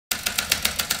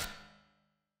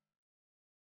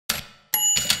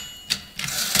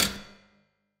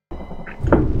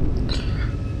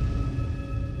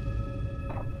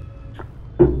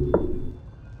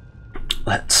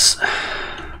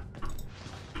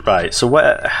Right, so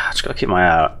where? I just gotta keep my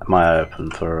eye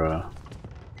open for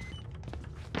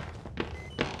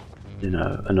you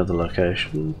know, another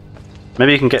location.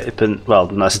 Maybe you can get it in. Well,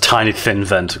 that's a tiny thin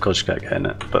vent. Of course, you can't get in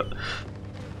it, but.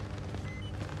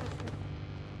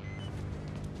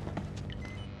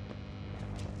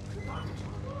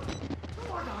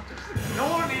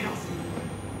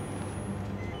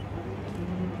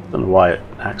 I don't know why it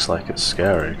acts like it's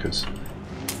scary, because...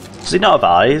 Does he not have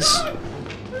eyes?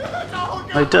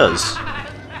 Oh, he does.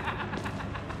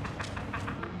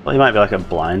 Well, he might be like a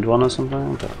blind one or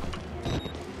something, but...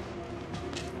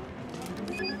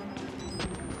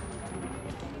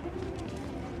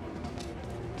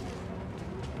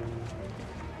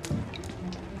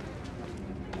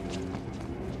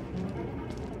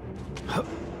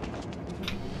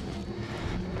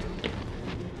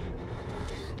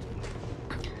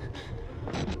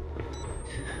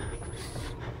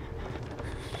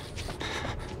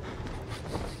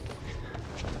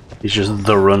 He's just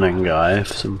the running guy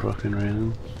for some fucking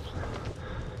reason.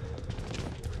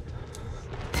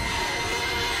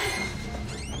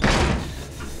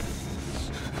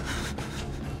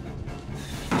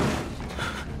 I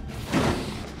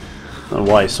don't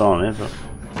know why he saw me, but...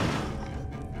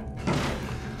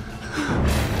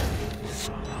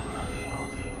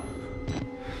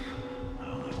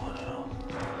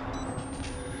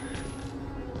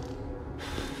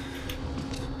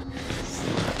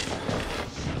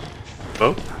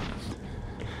 Oh.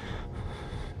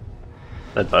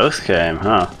 They both came,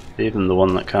 huh? Even the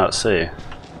one that can't see.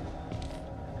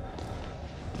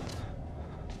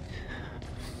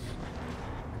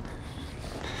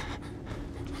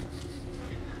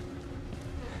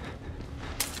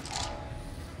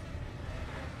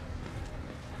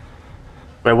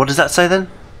 Wait, what does that say then?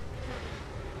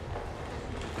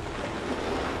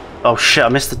 Oh shit, I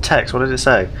missed the text. What did it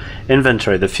say?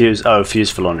 Inventory, the fuse. Oh, fuse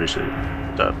for laundry suit.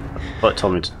 But it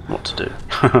told me what to do.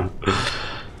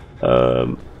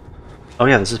 Oh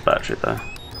yeah, there's this battery there.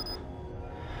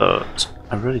 But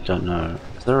I really don't know.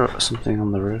 Is there something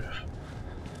on the roof?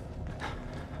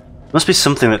 Must be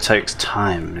something that takes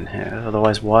time in here.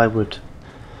 Otherwise, why would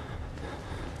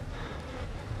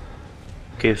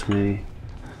give me?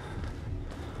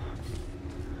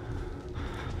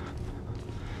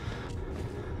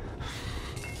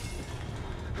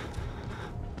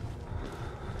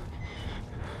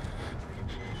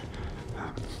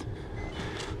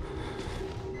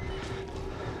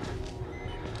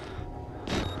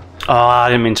 Oh, I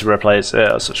didn't mean to replace it.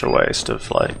 It was such a waste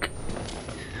of like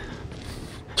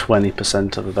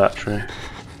 20% of the battery.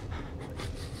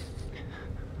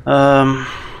 What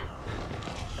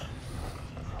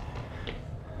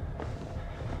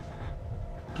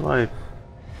do I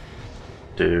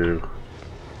do?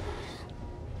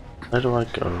 Where do I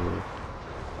go?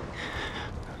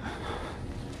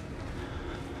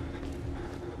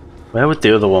 Where would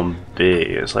the other one be?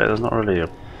 It's like there's not really a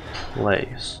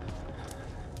place.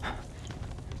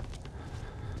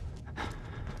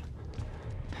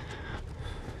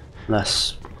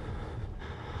 Unless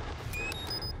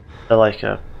they're like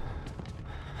a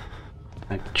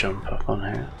jump up on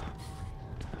here,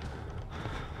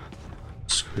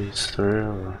 squeeze through,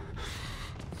 or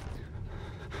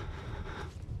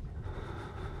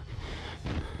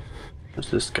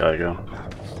where's this guy go?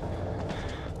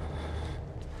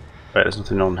 Wait, there's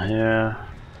nothing on here.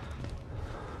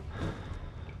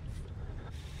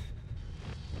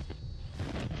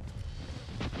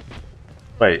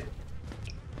 Wait.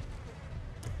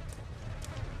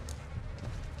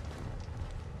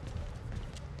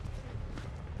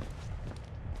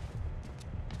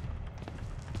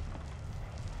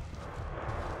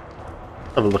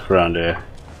 Have a look around here.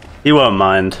 He won't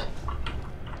mind.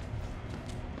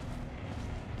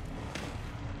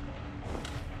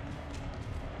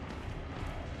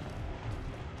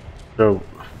 So,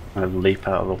 I leap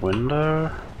out of the window.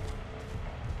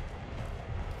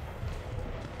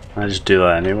 I just do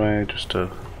that anyway, just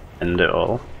to end it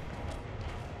all.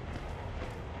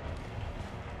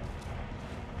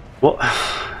 What?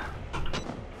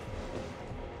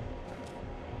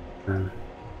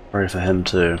 Pray for him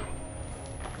too.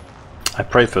 I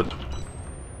pray for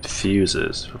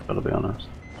fuses, if I've got to be honest.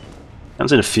 I haven't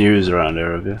seen a fuse around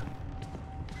here, have you?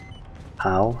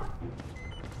 How?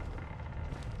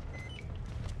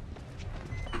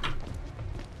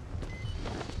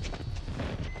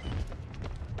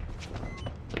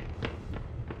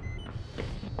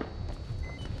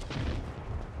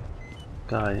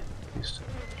 Guy needs to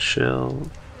chill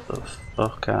the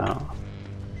fuck out.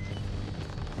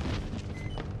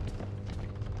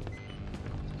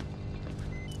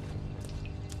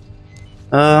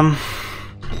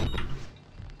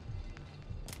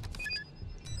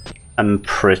 I'm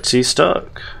pretty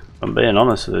stuck, if I'm being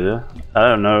honest with you. I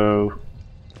don't know.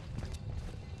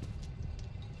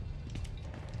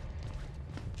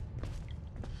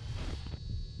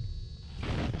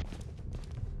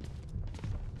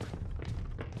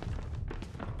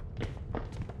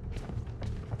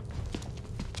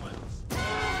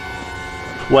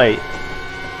 Wait.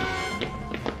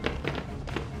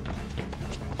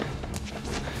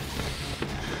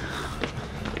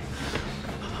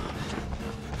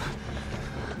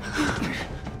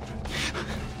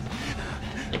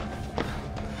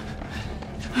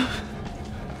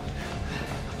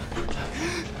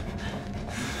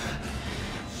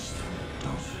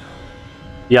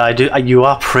 Yeah, I do. You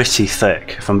are pretty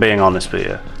thick, if I'm being honest with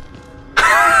you.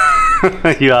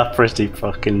 You are pretty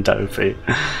fucking dopey,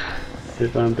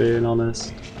 if I'm being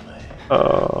honest.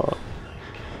 Oh.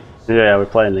 Yeah, we're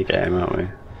playing the game, aren't we?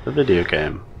 The video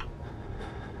game.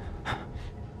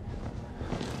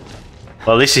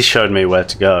 Well, at least he showed me where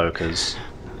to go, because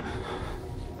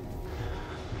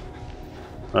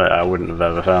I wouldn't have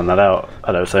ever found that out,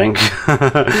 I don't think.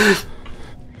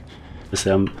 Just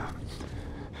I'm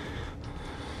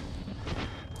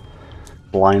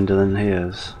blinder than he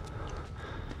is.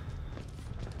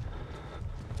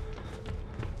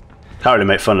 Can't really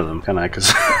make fun of them, can I?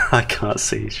 Because I can't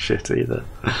see shit either.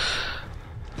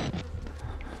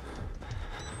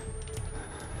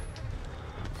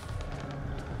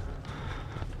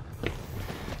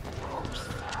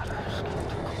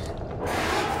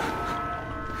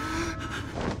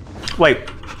 Wait.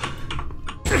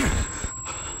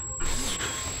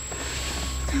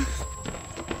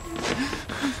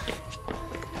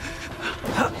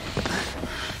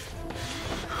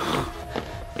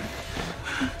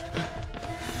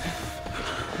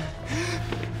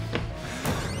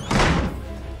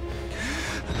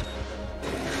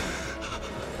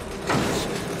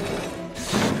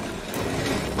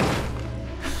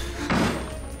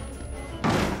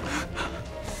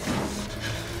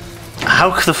 How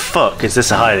the fuck is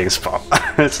this a hiding spot?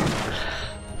 There's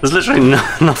literally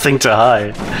nothing to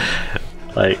hide.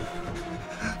 Like,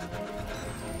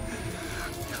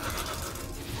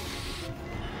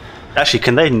 actually,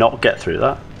 can they not get through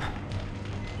that?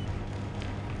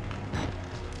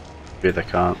 Maybe they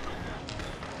can't.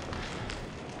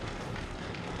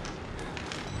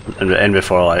 And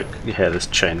before, like, you hear this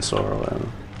chainsaw or whatever.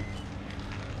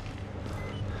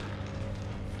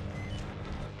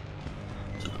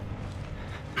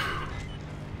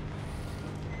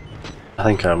 I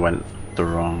think I went the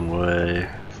wrong way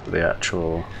for the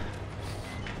actual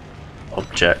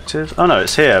objective. Oh no,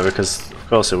 it's here because of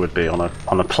course it would be on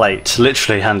a plate,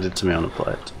 literally handed to me on a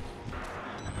plate.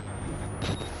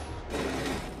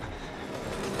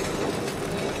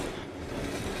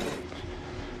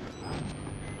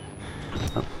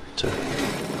 Up to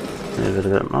move it a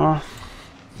bit more.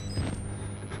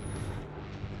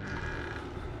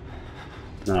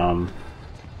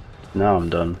 Now I'm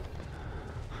done.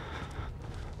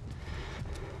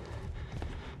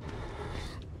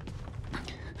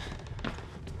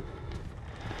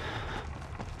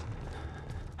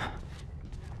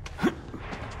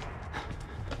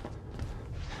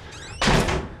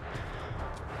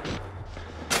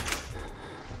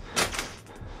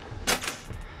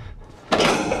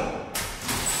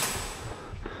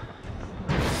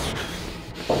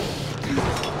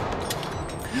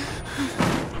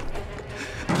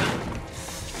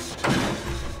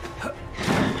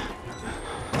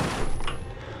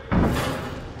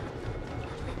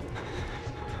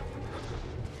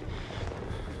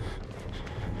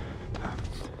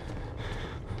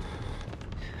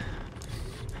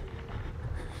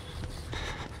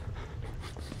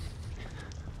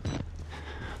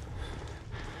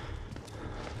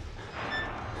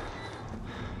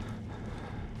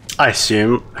 I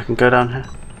assume I can go down here.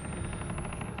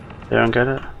 There and get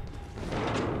it.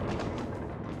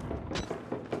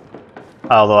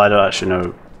 Although I don't actually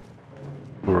know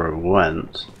where it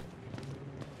went.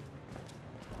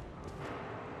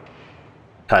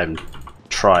 Can't even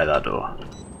try that door.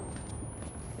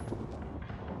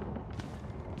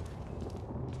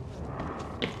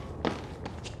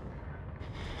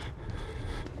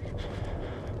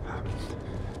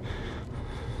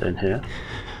 In here.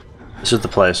 This is the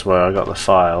place where I got the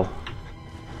file.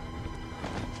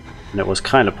 And it was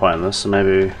kind of pointless, so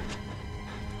maybe...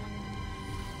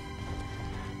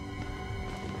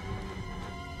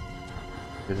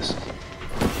 this.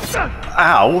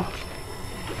 Ow!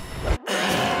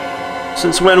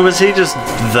 Since when was he just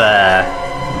there?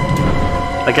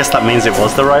 I guess that means it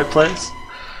was the right place.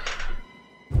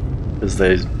 Because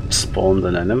they spawned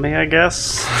an enemy, I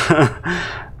guess?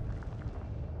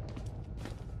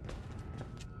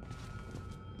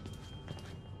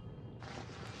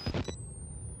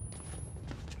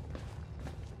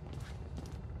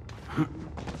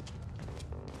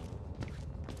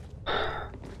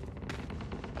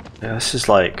 Yeah, this is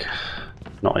like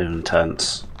not even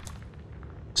tense.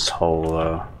 This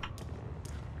whole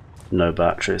no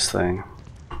batteries thing.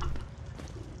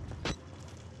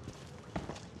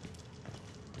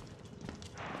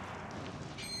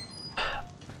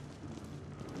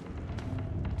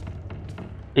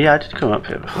 Yeah, I did come up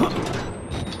here before.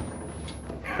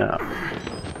 Yeah.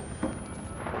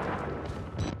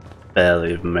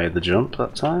 Barely even made the jump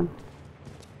that time.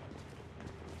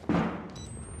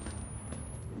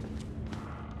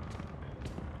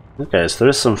 Okay, so there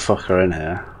is some fucker in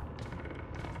here.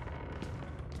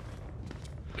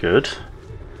 Good.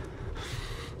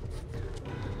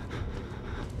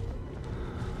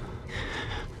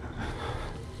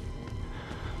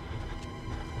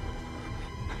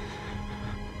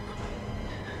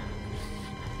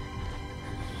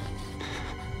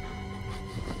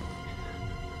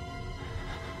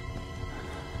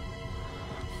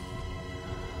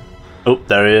 Oh,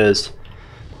 there he is.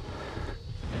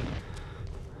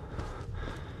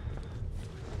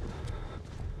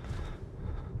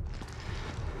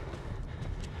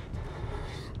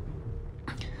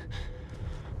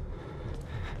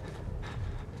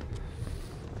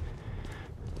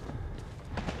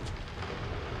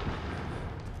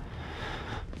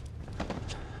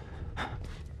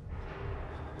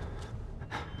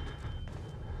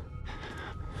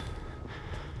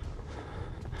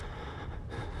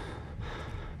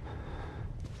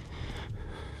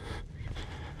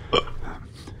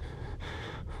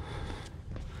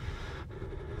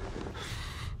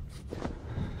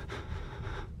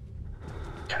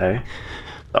 Okay. Is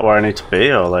that where I need to be,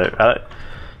 or like,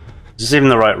 is this even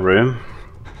the right room?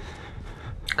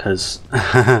 Because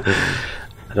I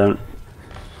don't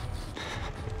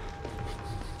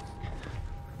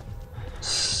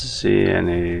see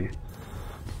any.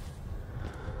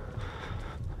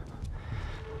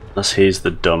 Unless he's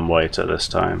the dumb waiter this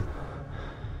time.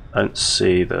 I don't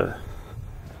see the.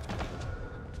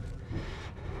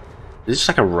 Is he just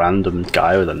like a random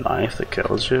guy with a knife that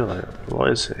kills you? Like,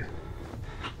 what is he?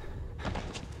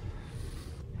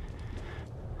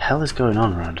 Hell is going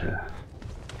on around here?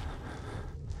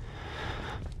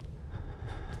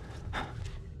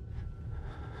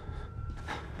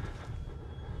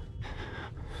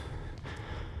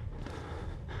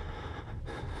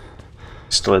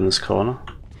 Still in this corner.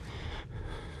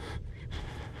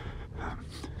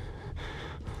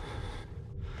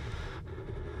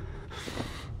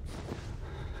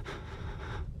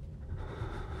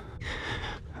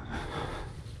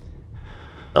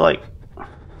 They're like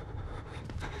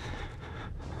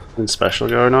something special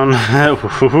going on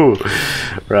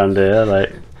around here.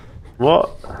 Like,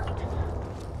 what?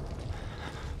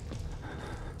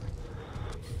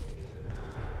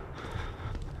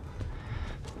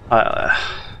 I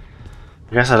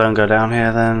guess I don't go down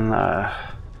here then.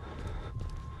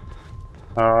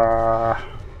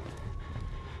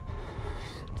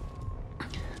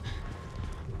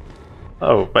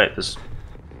 Oh wait, there's.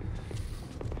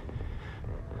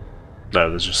 No,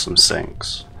 there's just some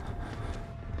sinks.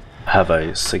 I have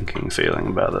a sinking feeling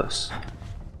about this.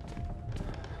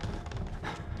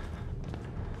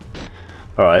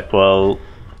 Alright, well,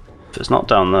 if it's not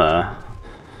down there,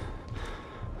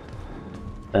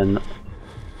 then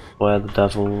where the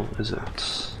devil is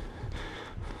it?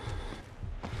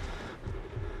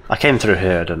 I came through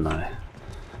here, didn't I?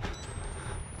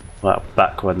 Well,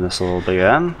 back when this all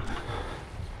began.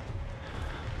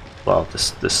 Well,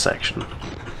 this section.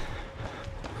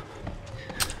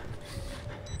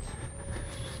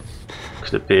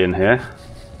 Could it be in here?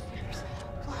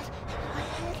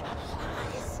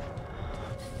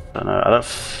 I don't know. I don't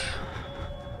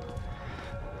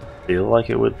feel like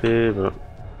it would be, but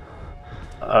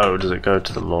oh, does it go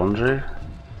to the laundry?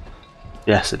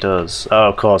 Yes, it does. Oh,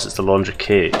 of course, it's the laundry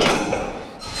key.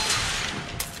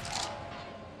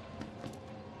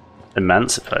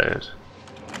 Emancipated.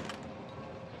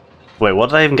 Wait, what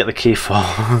did I even get the key for?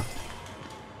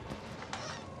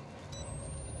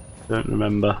 Don't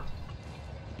remember.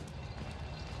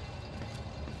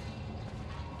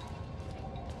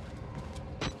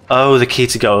 Oh, the key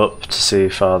to go up to see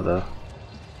Father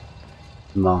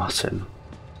Martin.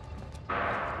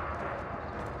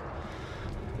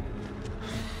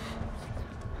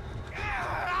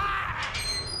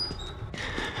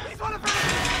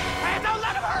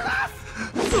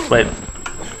 Wait.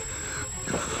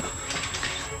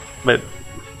 Wait.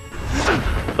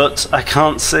 But I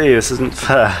can't see, this isn't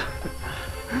fair.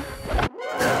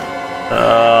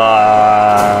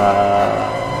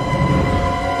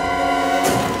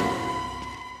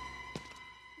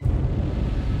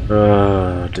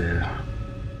 Oh dear.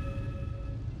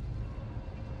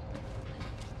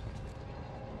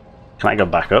 Can I go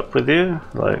back up with you?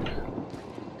 Like,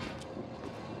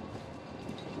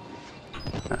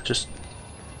 just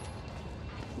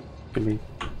give me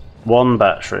one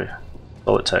battery. That's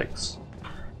all it takes.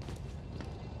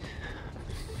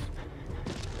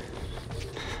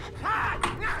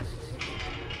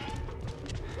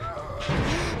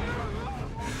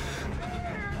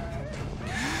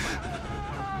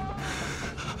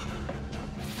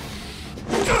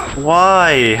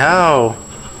 Why? How?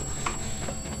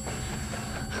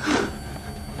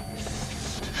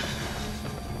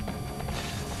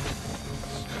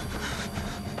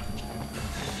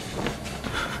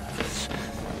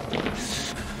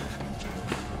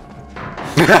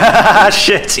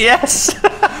 Shit, yes!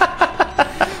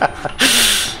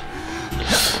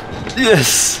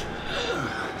 Yes!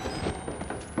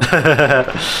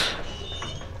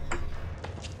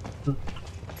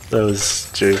 That was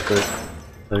stupid.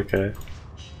 Okay.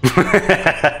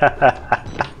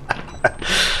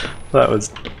 That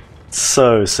was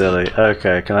so silly.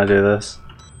 Okay, can I do this?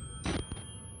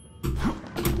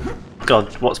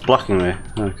 God, what's blocking me?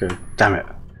 Okay, damn it.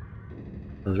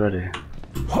 I was ready.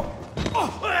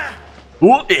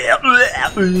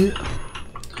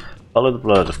 Follow the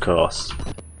blood, of course.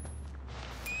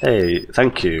 Hey,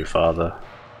 thank you, Father.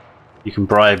 You can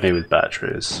bribe me with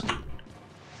batteries.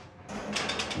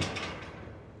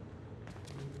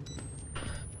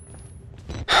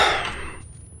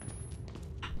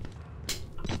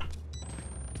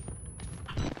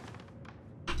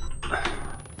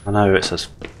 I know it says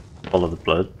follow the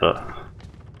blood, but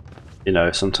you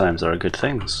know, sometimes there are good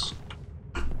things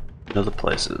in other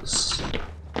places.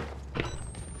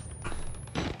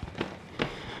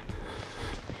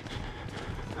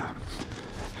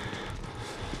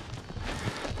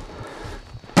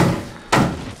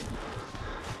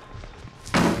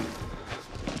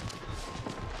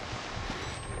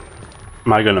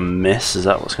 Am I gonna miss? Is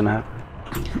that what's gonna happen?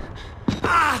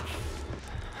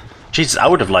 Jesus, I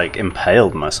would have like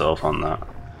impaled myself on that.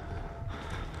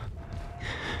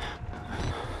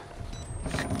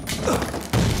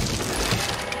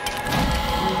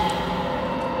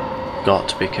 Got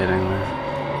to be kidding me.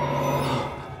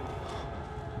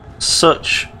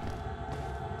 Such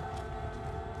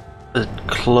a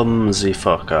clumsy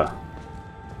fucker.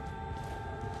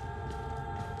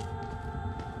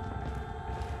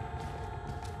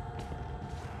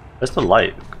 Where's the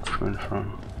light coming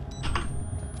from?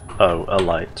 Oh, a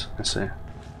light, I see.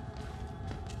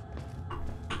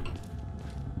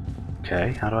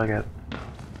 Okay, how do I get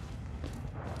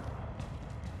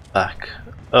back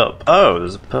up? Oh,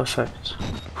 there's a perfect...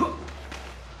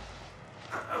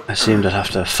 I seemed to have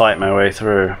to fight my way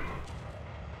through.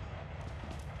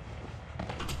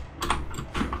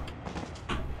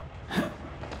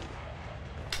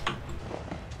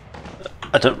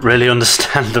 I don't really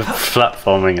understand the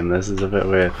platforming in this, it's a bit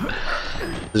weird.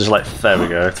 It's just like, there we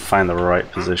go, to find the right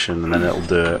position and then it'll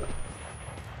do it.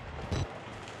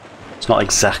 It's not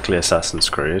exactly Assassin's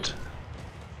Creed.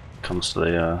 It comes to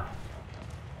the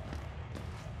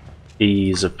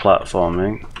ease of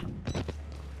platforming.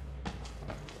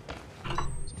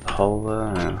 The hole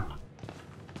there, yeah.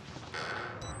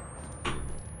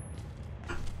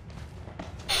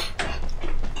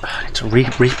 I need to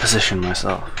reposition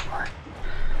myself. My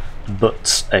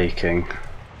butt's aching.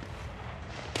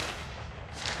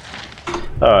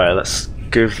 Alright, let's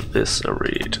give this a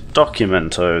read.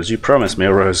 Documentos, you promised me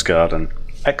a rose garden.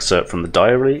 Excerpt from the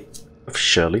diary of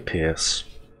Shirley Pierce.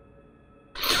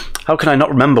 How can I not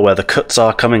remember where the cuts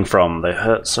are coming from? They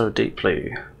hurt so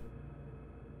deeply.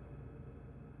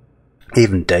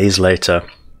 Even days later,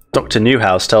 Dr.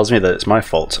 Newhouse tells me that it's my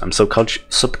fault. I'm so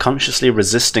subconsciously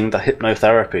resisting the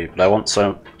hypnotherapy, but I want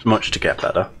so much to get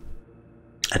better.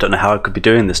 I don't know how I could be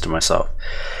doing this to myself.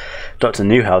 Dr.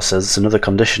 Newhouse says it's another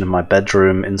condition of my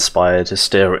bedroom-inspired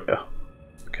hysteria.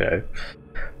 Okay.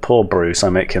 Poor Bruce, I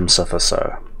make him suffer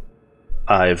so.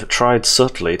 I've tried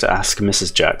subtly to ask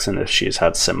Mrs. Jackson if she's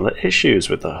had similar issues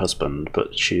with her husband,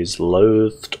 but she's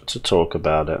loathed to talk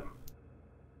about it.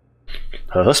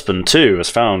 Her husband, too,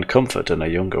 has found comfort in a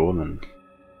younger woman.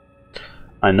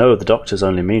 I know the doctors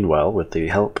only mean well. With the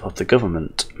help of the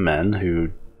government men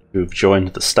who've joined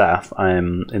the staff, I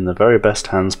am in the very best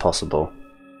hands possible.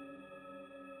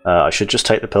 I should just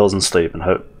take the pills and sleep and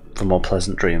hope for more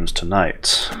pleasant dreams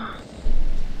tonight.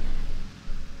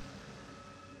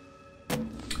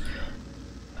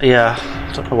 Yeah,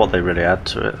 I don't know what they really add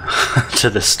to it, to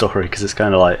this story, because it's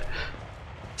kind of like,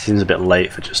 it seems a bit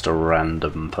late for just a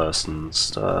random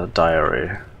person's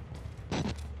diary.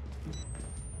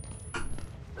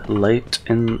 Late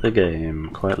in the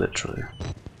game, quite literally.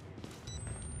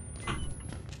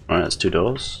 Alright, that's 2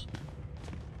 doors.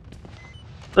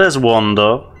 There's one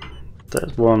door.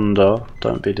 There's one door.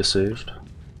 Don't be deceived.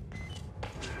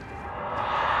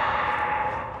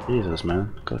 Jesus,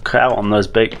 man. Gotta cut out on those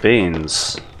baked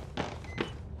beans.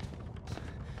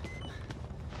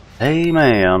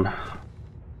 Amen.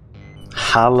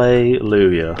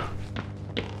 Hallelujah.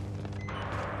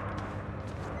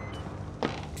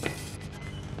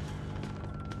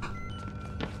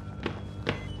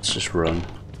 Let's just run.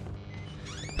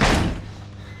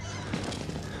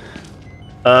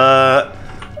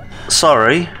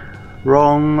 Sorry.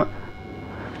 Wrong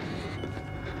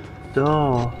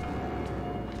door.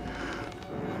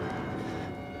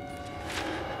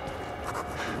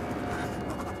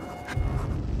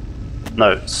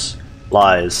 Notes.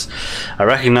 Lies. I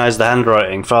recognize the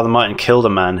handwriting. Father Martin killed a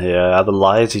man here. Are the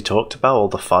lies he talked about, all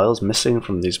the files missing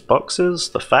from these boxes,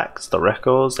 the facts, the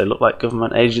records, they look like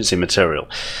government agency material.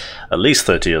 At least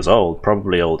 30 years old,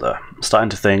 probably older. I'm starting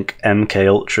to think MK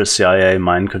Ultra, CIA,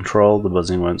 mind control, the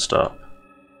buzzing won't stop.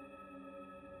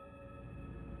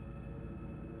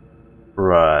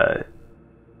 Right.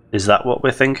 Is that what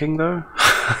we're thinking though?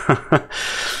 I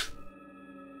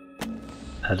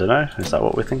don't know. Is that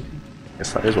what we're thinking? I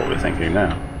guess that is what we're thinking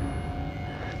now.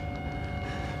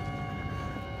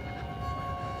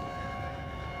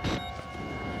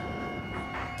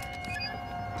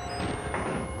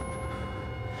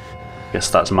 Guess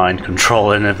that's mind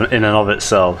control in and of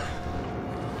itself.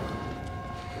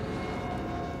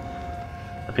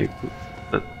 I think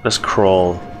let's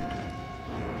crawl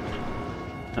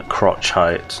at crotch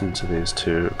height into these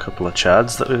couple of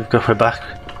chads that we're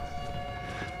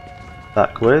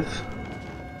back with.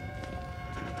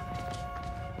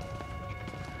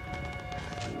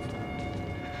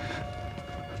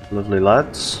 Lovely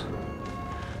lads.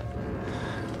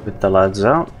 With the lads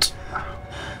out.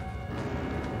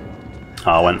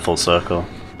 Oh, I went full circle.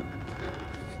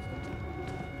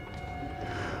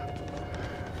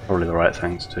 Probably the right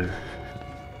thing to do.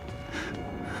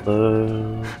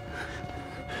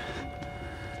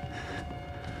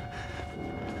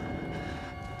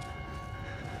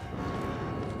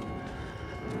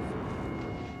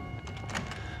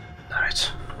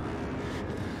 Right.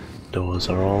 Doors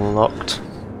are all locked.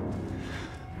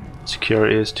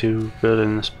 Security is too good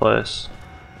in this place.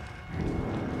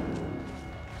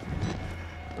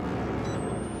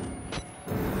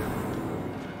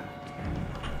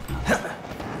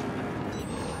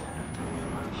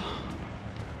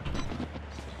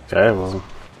 Okay, well,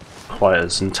 quite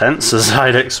as intense as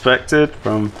I'd expected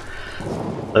from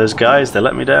those guys. They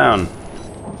let me down.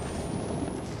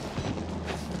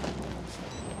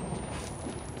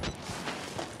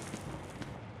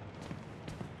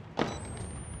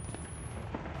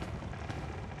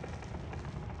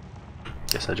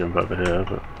 Guess I jump over here,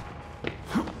 but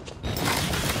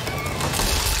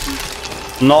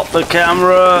not the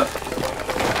camera.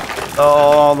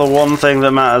 Oh, the one thing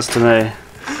that matters to me.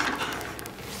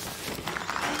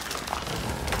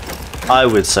 I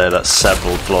would say that's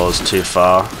several floors too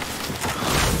far.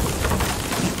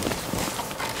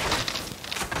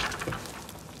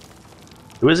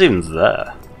 Who was even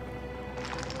there?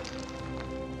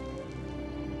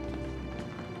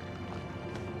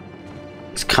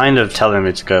 It's kind of telling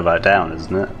me to go back down,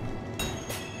 isn't it?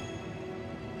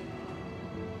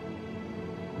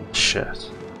 Shit.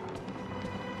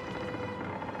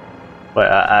 Wait,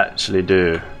 I actually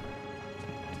do.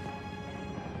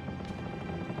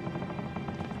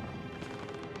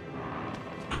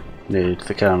 Need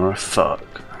the camera.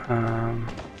 Fuck. Man,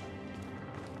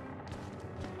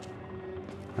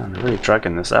 they're really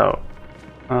dragging this out.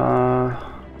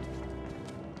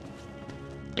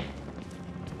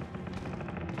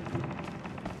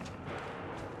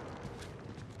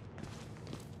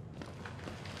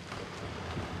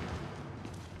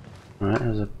 Right,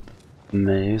 there's a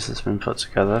maze that's been put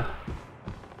together.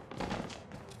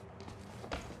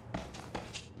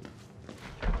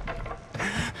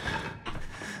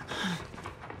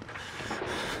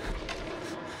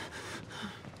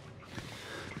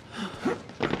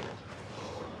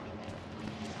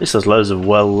 At least there's loads of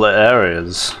well-lit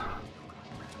areas.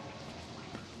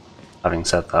 Having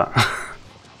said that.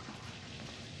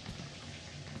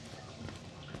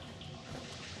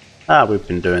 We've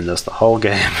been doing this the whole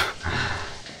game.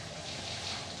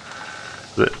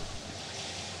 But,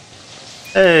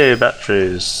 hey,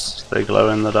 batteries. They glow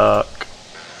in the dark.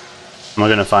 Am I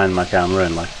gonna find my camera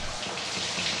in like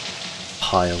a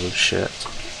pile of shit?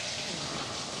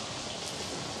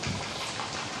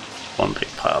 One big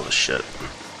pile of shit.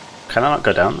 Can I not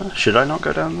go down there? Should I not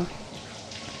go down there?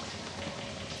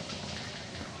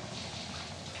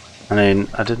 I mean,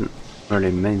 I didn't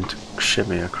really mean to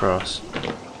shimmy across.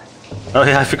 Oh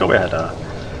yeah, I forgot we had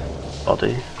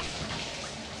body.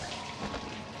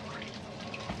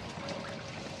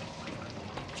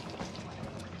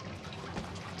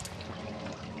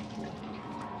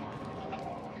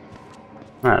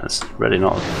 Man, it's really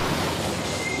not.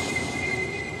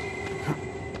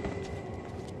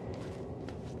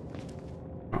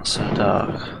 Not so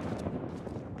dark.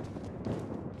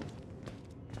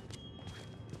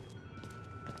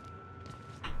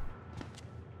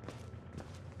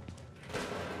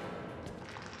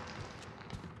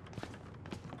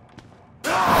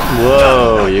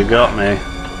 Whoa, you got me.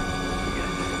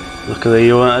 Luckily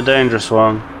you weren't a dangerous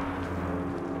one.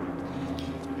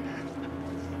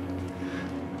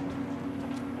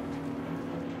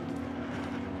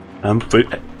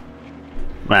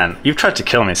 Man, you've tried to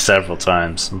kill me several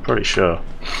times, I'm pretty sure.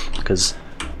 Because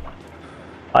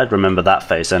I'd remember that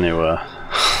face anywhere.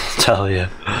 I'll tell you.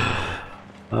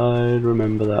 I'd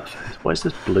remember that face. What is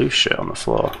this blue shit on the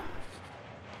floor?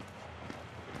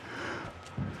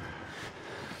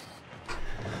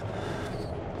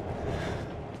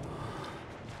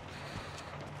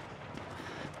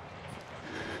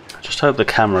 I just hope the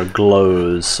camera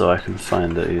glows so I can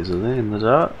find it easily in the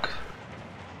dark.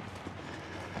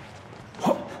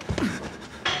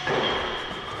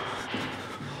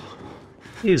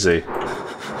 Easy.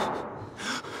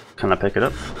 Can I pick it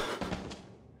up?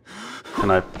 Can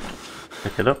I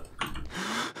pick it up?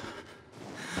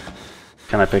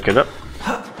 Can I pick it up?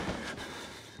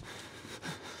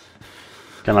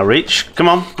 Can I reach? Come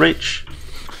on, reach!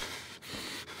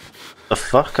 The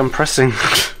fuck? I'm pressing.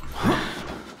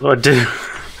 What do I do?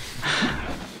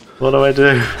 What do I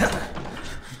do?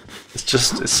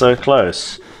 It's so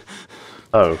close.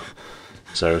 Oh.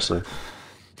 Seriously.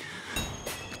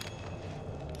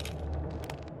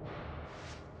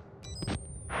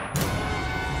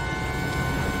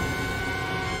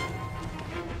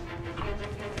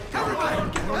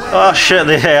 Oh shit,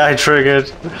 the AI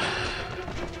triggered.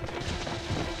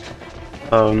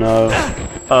 Oh no.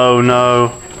 Oh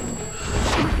no.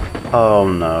 Oh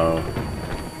no.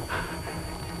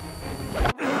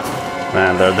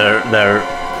 Man, their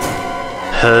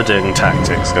herding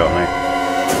tactics got me.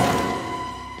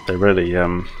 They really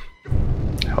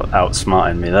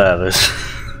outsmarted me there.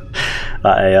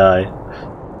 That AI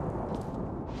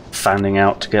fanning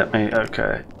out to get me.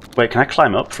 Okay. Wait, can I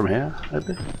climb up from here?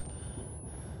 Maybe.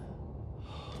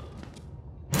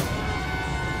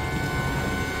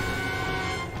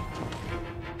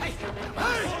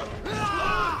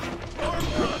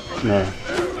 No.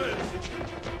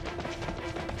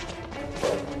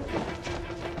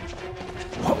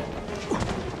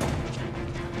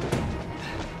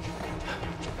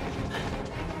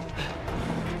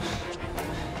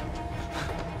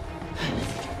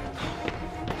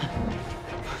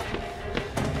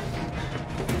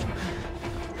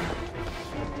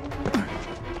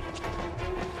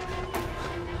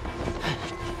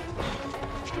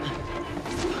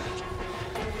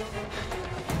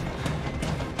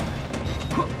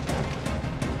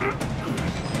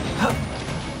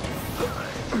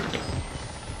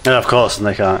 And of course,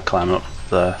 they can't climb up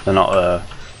there. They're not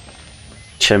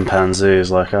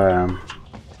chimpanzees like I am.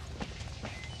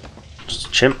 Just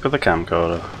a chimp with a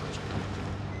camcorder.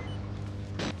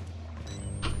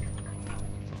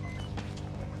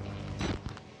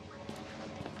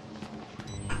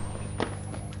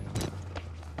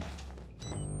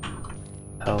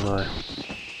 Hell do I?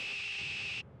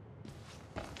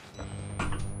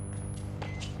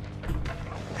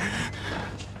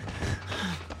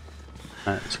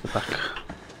 Right, let's go back.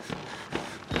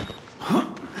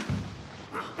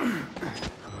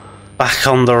 Back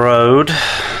on the road.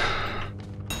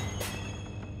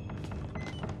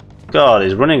 God,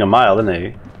 he's running a mile, isn't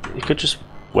he? He could just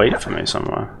wait for me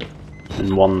somewhere.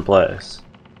 In one place.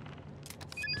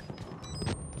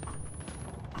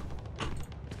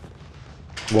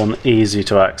 One easy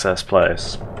to access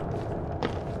place.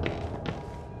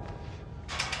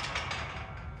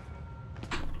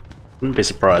 Wouldn't be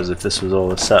surprised if this was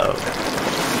all a setup.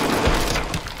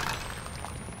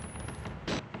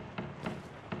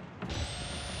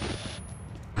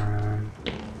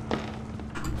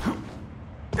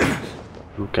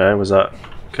 Okay, was that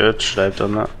good? Should I have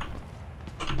done that?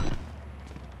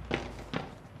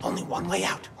 Only one way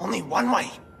out. Only one way.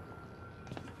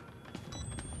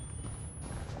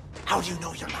 How do you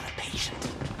know you're not a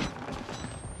patient?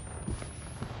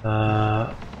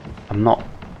 I'm not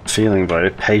feeling very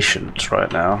patient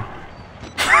right now.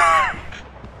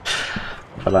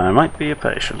 But I might be a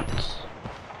patient.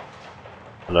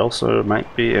 But also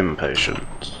might be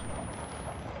impatient.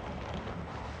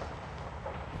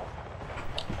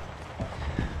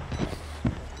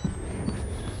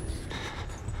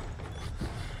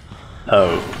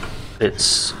 Oh,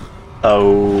 it's...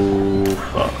 Oh,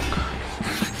 fuck.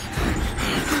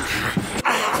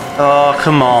 Oh,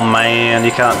 come on, man.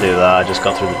 You can't do that. I just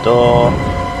got through the door.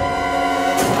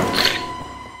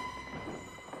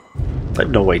 Like,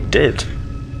 no way, did.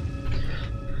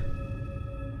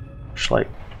 Just, like,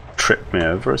 tripped me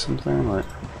over or something, like...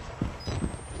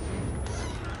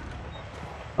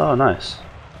 Oh, nice.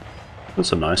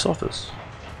 That's a nice office.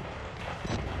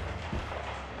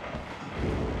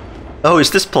 Oh,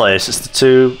 it's this place. It's the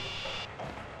two...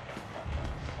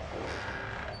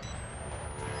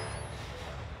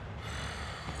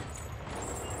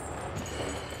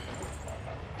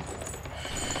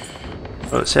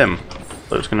 Oh, it's him.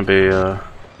 Thought it was going to be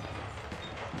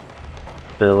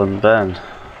Bill and Ben.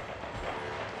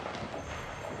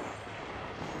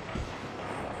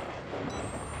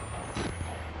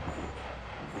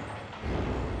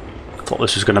 Thought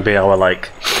this was going to be our, like,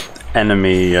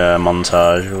 enemy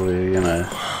montage where we, you know,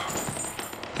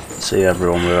 see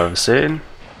everyone we've ever seen.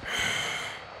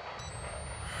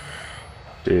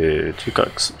 Dude, you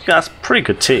got pretty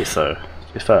good teeth though,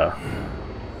 to be fair.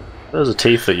 Those are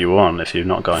teeth that you want if you've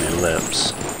not got any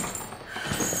lips.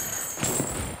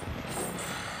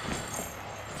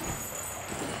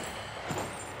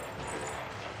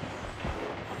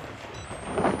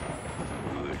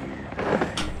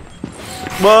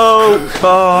 Whoa!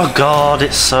 Oh god,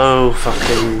 it's so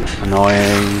fucking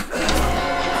annoying.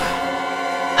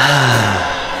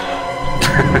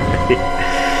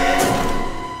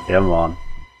 Come on.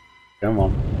 Come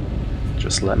on.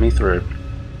 Just let me through.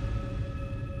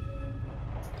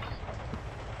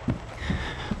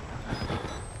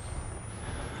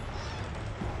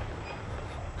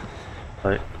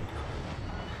 Right.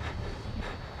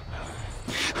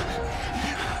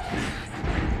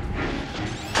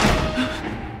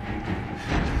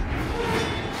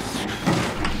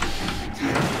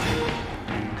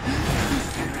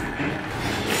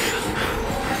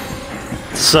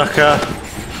 Sucker!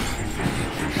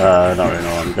 I don't really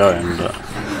know where I'm going, but...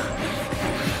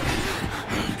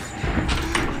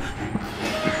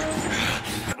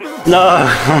 No!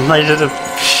 I did a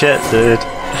shit, dude.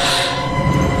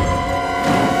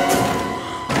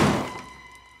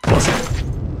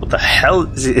 What the hell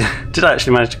is he? Did I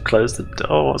actually manage to close the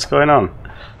door? What's going on?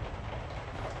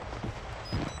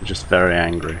 I'm just very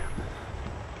angry.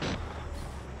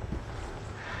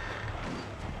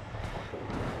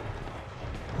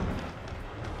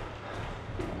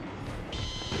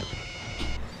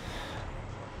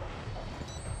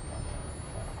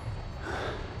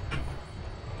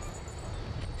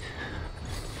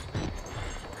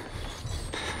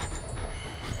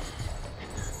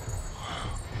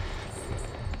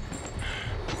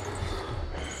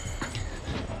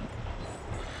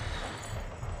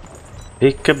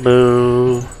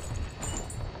 Peekaboo.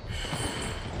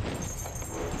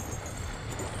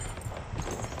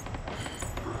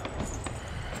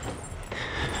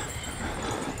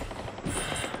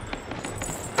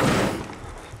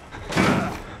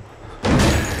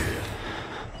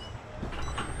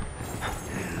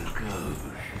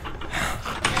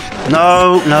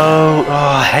 No, no. Oh,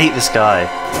 I hate this guy.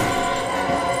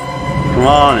 Come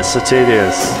on, it's so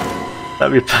tedious.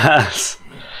 Let me pass.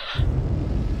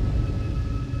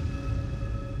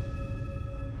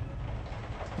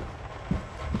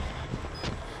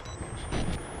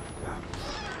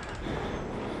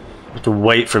 To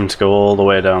wait for him to go all the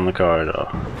way down the corridor.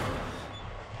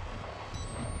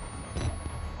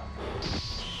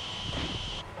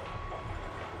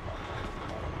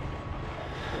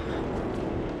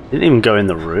 Didn't even go in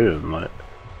the room, like.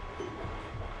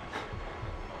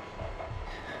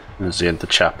 Is he in the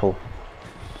chapel?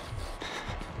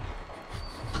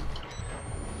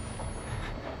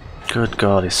 Good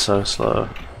God, he's so slow.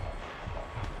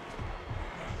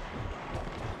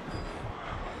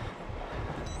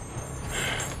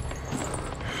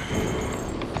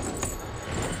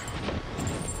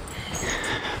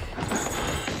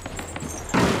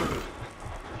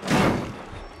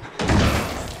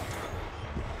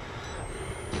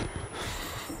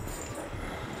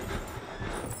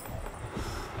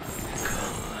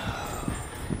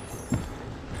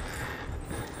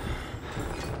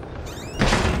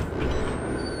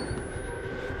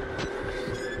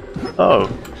 Oh.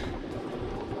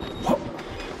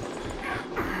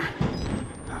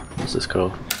 What's this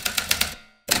called?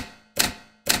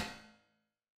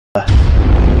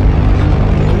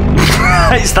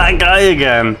 It's that guy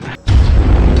again!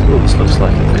 Ooh, this looks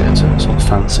like a theatre. It's all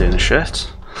fancy and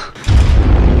shit.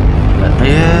 Let me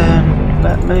in!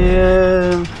 Let me in!